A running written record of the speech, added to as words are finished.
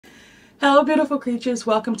Hello beautiful creatures,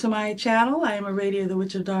 welcome to my channel. I am Aradia, the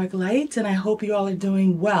Witch of Dark Light, and I hope you all are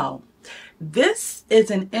doing well. This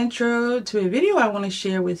is an intro to a video I want to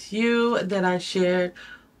share with you that I shared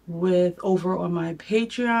with over on my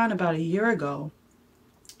Patreon about a year ago.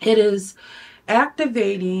 It is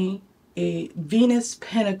activating a Venus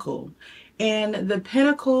Pentacle, and the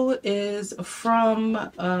Pentacle is from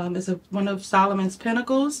one of Solomon's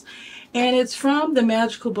Pentacles, and it's from the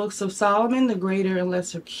Magical Books of Solomon, the Greater and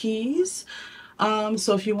Lesser Keys.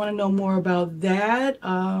 So if you want to know more about that,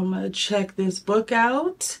 check this book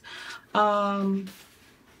out.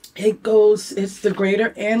 It's the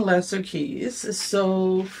Greater and Lesser Keys.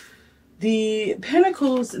 So the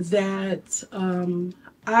Pentacles that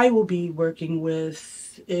I will be working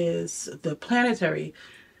with is the planetary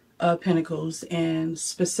Pentacles, and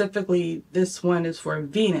specifically this one is for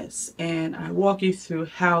Venus, and I walk you through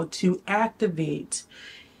how to activate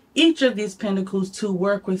each of these Pentacles to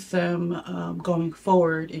work with them going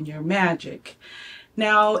forward in your magic.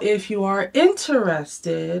 Now if you are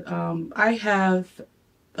interested, I have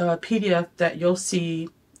a PDF that you'll see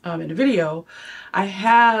in the video. I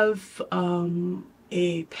have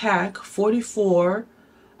a pack 44,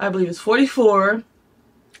 I believe it's 44,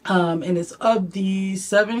 and it's of the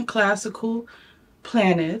 7 classical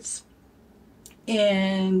planets,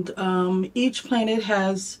 and each planet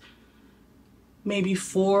has maybe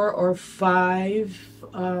 4 or 5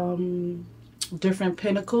 different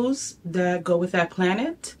pentacles that go with that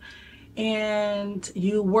planet, and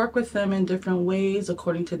you work with them in different ways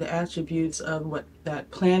according to the attributes of what that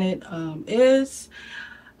planet is.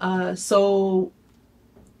 So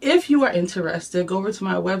if you are interested, go over to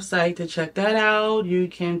my website to check that out. You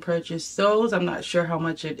can purchase those. I'm not sure how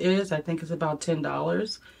much it is. I think it's about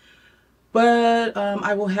 $10. But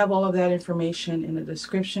I will have all of that information in the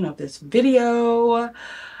description of this video.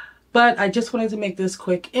 But I just wanted to make this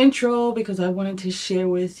quick intro because I wanted to share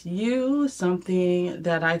with you something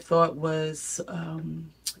that I thought was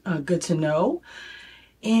good to know.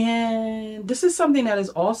 And this is something that is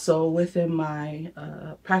also within my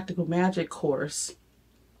Practical Magic course.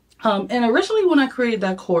 And originally when I created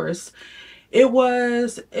that course,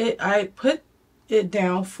 I put it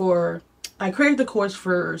down for, I created the course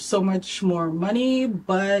for so much more money,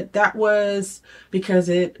 but that was because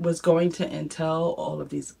it was going to entail all of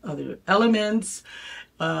these other elements,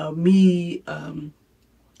 personal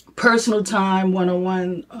time,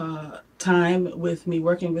 one-on-one time with me,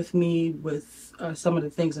 working with me with some of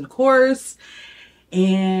the things in the course,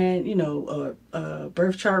 and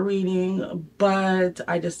birth chart reading. But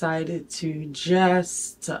I decided to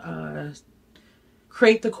just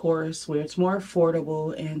create the course where it's more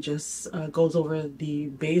affordable and just goes over the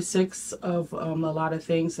basics of a lot of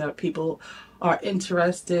things that people are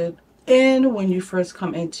interested in when you first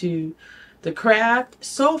come into the craft.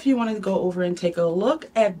 So if you want to go over and take a look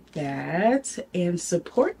at that and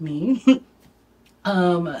support me,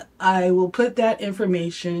 I will put that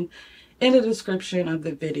information in the description of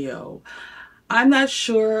the video. I'm not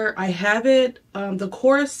sure, I have it, the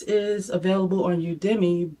course is available on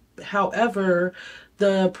Udemy. However,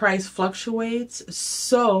 the price fluctuates.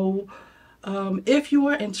 So if you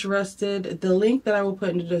are interested, the link that I will put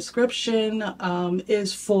in the description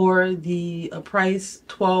is for the price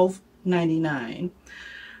 $12.99.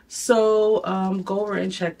 So go over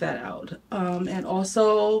and check that out. And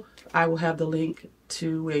also I will have the link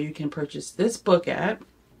to where you can purchase this book at.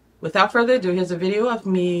 Without further ado, here's a video of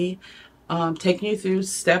me taking you through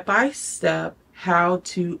step by step how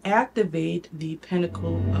to activate the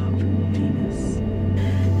Pentacle of Venus.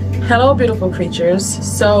 Hello beautiful creatures.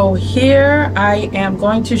 So here I am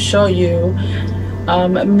going to show you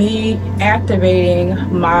me activating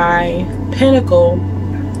my Pentacle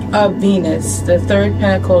of Venus, the 3rd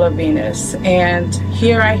Pentacle of Venus. And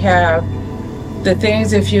here I have the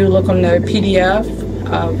things. If you look on the PDF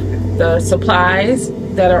of the supplies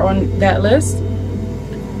that are on that list,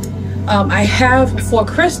 I have 4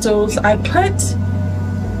 crystals. I put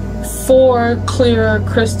 4 clear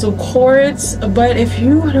crystal quartz, but if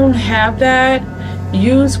you don't have that,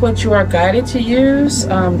 use what you are guided to use.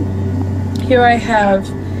 Here I have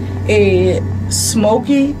a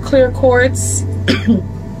smoky clear quartz,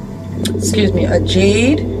 excuse me, a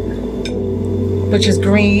jade, which is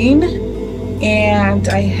green, and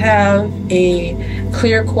I have a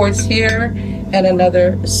clear quartz here and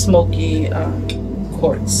another smoky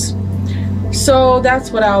quartz. So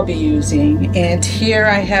that's what I'll be using. And here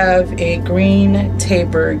I have a green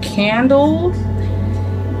taper candle,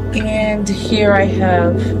 and here I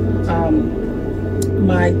have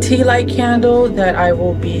my tea light candle that I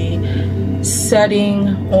will be setting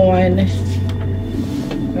on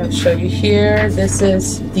I'll show you here. This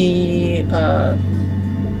is the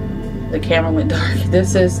camera went dark.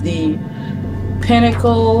 This is the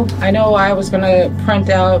Pentacle. I know I was going to print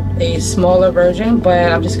out a smaller version,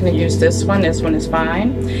 but I'm just going to use this one. This one is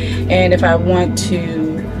fine. And if I want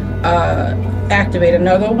to activate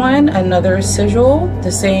another one, another sigil,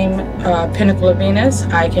 the same Pentacle of Venus,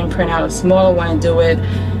 I can print out a smaller one and do it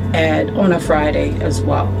on a Friday as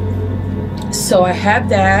well. So I have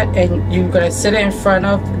that, and you're going to sit it in front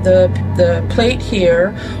of the plate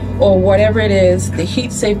here, or whatever it is, the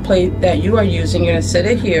heat safe plate that you are using. You're going to sit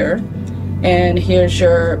it here, and here's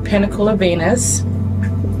your Pentacle of Venus.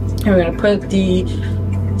 And we're going to put the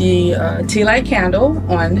tea light candle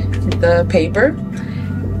on the paper.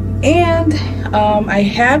 And I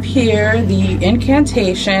have here the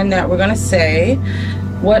incantation that we're going to say.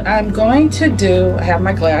 What I'm going to do, I have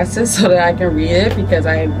my glasses so that I can read it because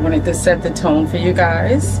I wanted to set the tone for you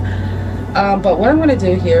guys. But what I'm going to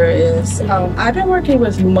do here is, I've been working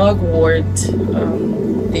with mugwort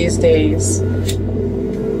these days.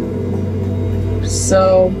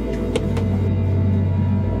 So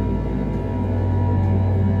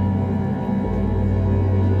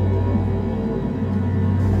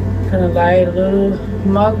I'm going to light a little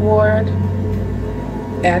mugwort,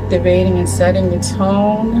 activating and setting the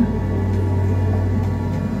tone,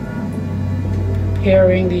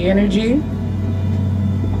 preparing the energy.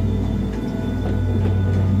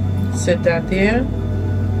 Sit that there.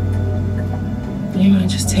 You're going to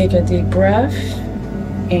just take a deep breath,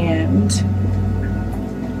 and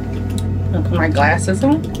I'll put my glasses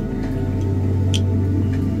on.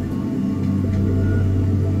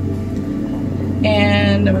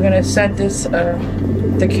 And we're going to set this,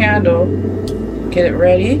 the candle, get it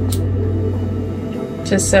ready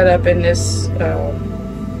to set up in this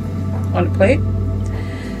on the plate.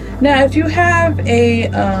 Now if you have a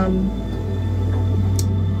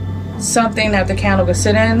something that the candle can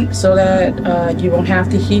sit in so that you won't have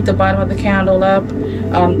to heat the bottom of the candle up,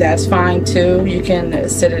 that's fine too. You can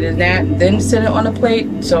sit it in that and then sit it on a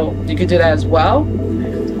plate, so you could do that as well.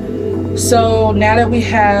 So now that we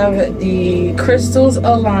have the crystals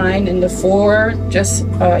aligned in the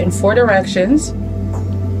in four directions,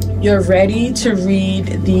 you're ready to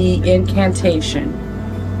read the incantation.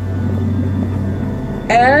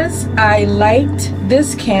 As I light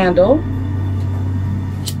this candle,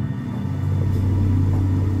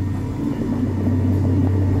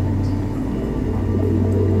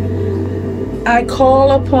 I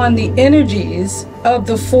call upon the energies of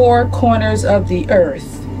the four corners of the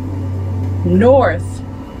earth: north,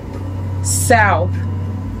 south,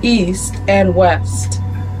 east, and west.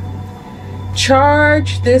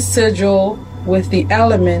 Charge this sigil with the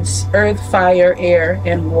elements earth, fire, air,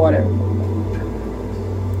 and water.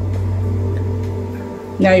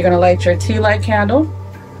 Now you're going to light your tea light candle.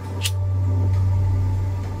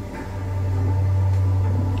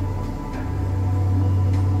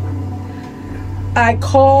 I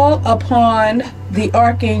call upon the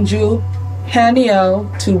Archangel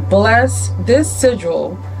Haniel to bless this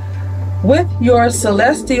sigil with your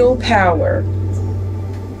celestial power.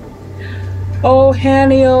 O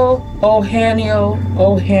Haniel, O Haniel,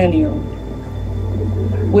 O Haniel.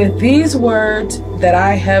 With these words that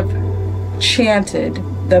I have chanted,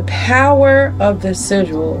 the power of the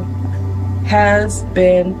sigil has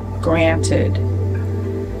been granted.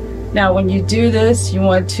 Now when you do this, you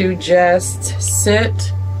want to just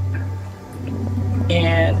sit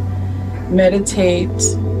and meditate,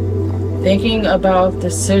 thinking about the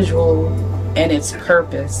sigil and its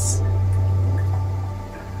purpose.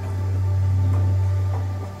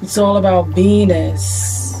 It's all about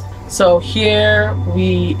Venus. So here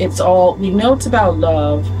we know it's about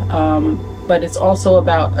love, but it's also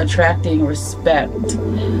about attracting respect,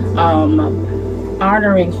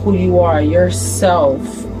 honoring who you are, yourself,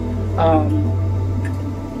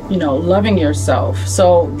 you know, loving yourself.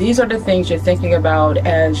 So these are the things you're thinking about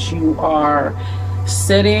as you are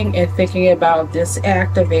sitting and thinking about this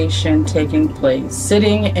activation taking place,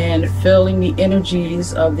 sitting and feeling the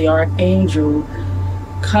energies of the Archangel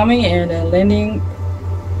coming in and lending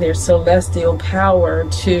their celestial power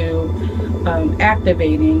to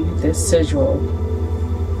activating this sigil.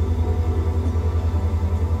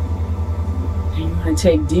 And you want to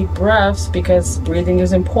take deep breaths because breathing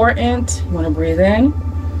is important. You want to breathe in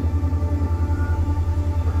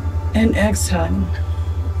and exhale.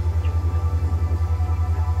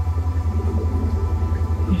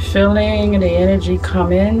 You're feeling the energy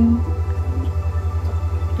come in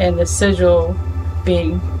and the sigil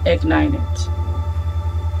being ignited.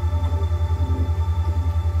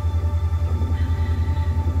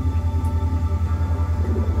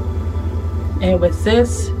 And with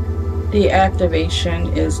this, the activation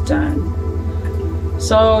is done.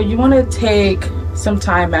 So you want to take some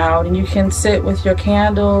time out, and you can sit with your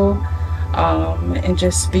candle and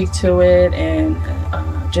just speak to it, and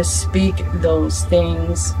just speak those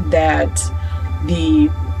things that the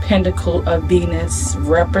Pentacle of Venus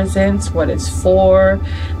represents, what it's for.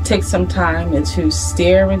 Take some time to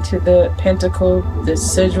stare into the pentacle, the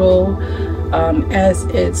sigil, as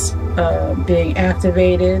it's being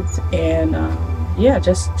activated, and yeah,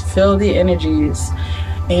 just feel the energies.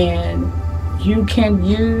 And you can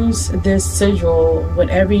use this sigil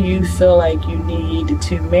whenever you feel like you need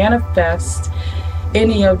to manifest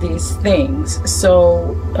any of these things.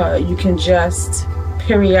 So you can just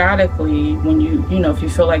periodically, when you know, if you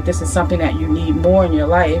feel like this is something that you need more in your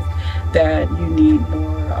life, that you need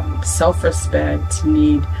more self-respect,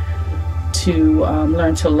 need to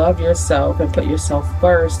learn to love yourself and put yourself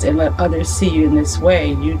first and let others see you in this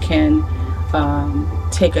way, you can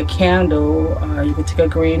take a candle. You can take a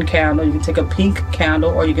green candle, you can take a pink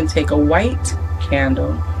candle, or you can take a white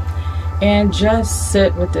candle, and just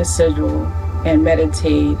sit with this sigil and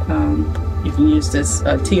meditate. You can use this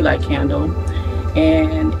tea light candle,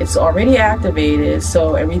 and it's already activated,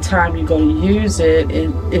 so every time you go to use it,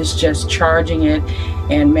 it's just charging it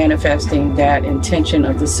and manifesting that intention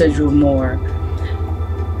of the sigil more.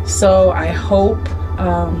 So I hope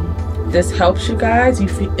this helps you guys.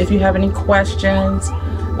 If you have any questions,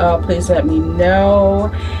 please let me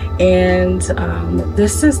know. And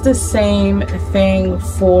this is the same thing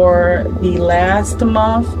for the last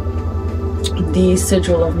month, the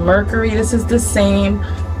sigil of Mercury. This is the same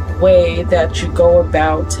way that you go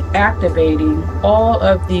about activating all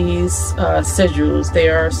of these sigils. They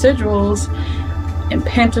are sigils and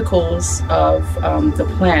pentacles of the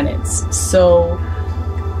planets. So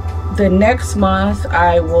the next month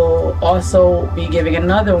I will also be giving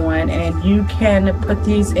another one, and you can put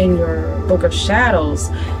these in your book of shadows.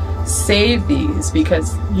 Save these,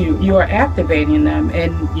 because you are activating them,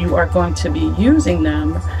 and you are going to be using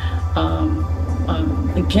them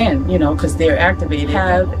again, you know, because they're activated.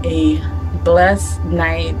 Have a blessed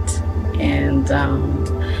night, and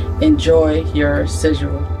enjoy your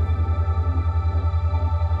sigil.